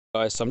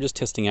Guys, so I'm just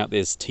testing out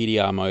this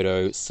TDR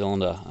Moto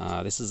cylinder.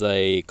 This is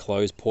a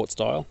closed port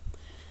style.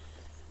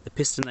 The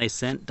piston they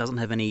sent doesn't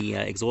have any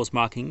exhaust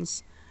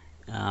markings,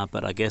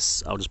 but I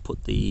guess I'll just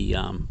put the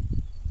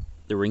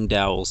ring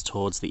dowels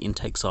towards the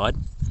intake side.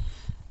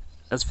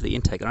 As for the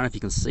intake, I don't know if you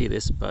can see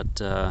this,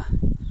 but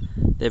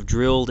they've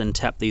drilled and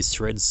tapped these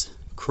threads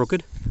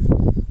crooked.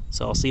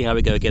 So I'll see how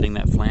we go getting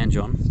that flange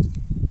on.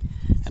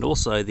 And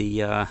also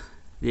the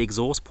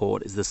exhaust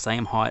port is the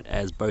same height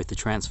as both the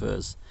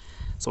transfers.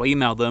 So I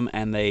emailed them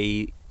and well,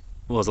 it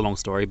was a long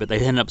story, but they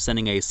ended up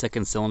sending a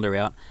second cylinder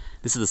out.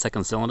 This is the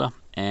second cylinder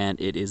and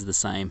it is the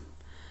same.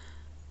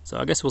 So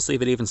I guess we'll see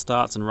if it even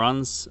starts and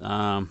runs.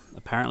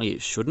 Apparently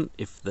it shouldn't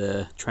if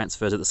the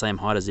transfer's at the same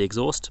height as the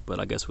exhaust, but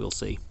I guess we'll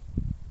see.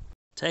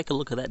 Take a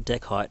look at that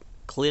deck height.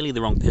 Clearly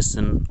the wrong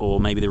piston or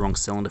maybe the wrong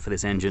cylinder for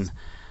this engine.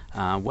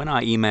 When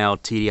I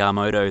emailed TDR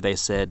Moto, they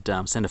said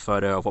send a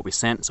photo of what we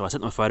sent. So I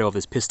sent them a photo of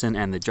this piston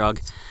and the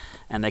jug,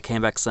 and they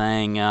came back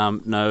saying,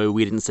 no,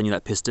 we didn't send you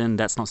that piston.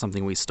 That's not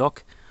something we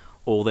stock.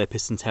 All their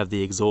pistons have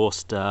the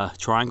exhaust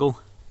triangle.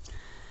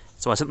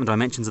 So I sent them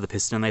dimensions of the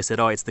piston, and they said,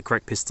 oh, it's the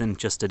correct piston,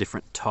 just a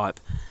different type.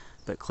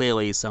 But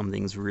clearly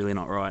something's really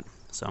not right.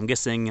 So I'm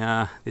guessing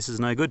this is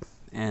no good,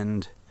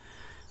 and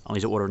I'll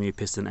need to order a new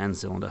piston and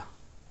cylinder.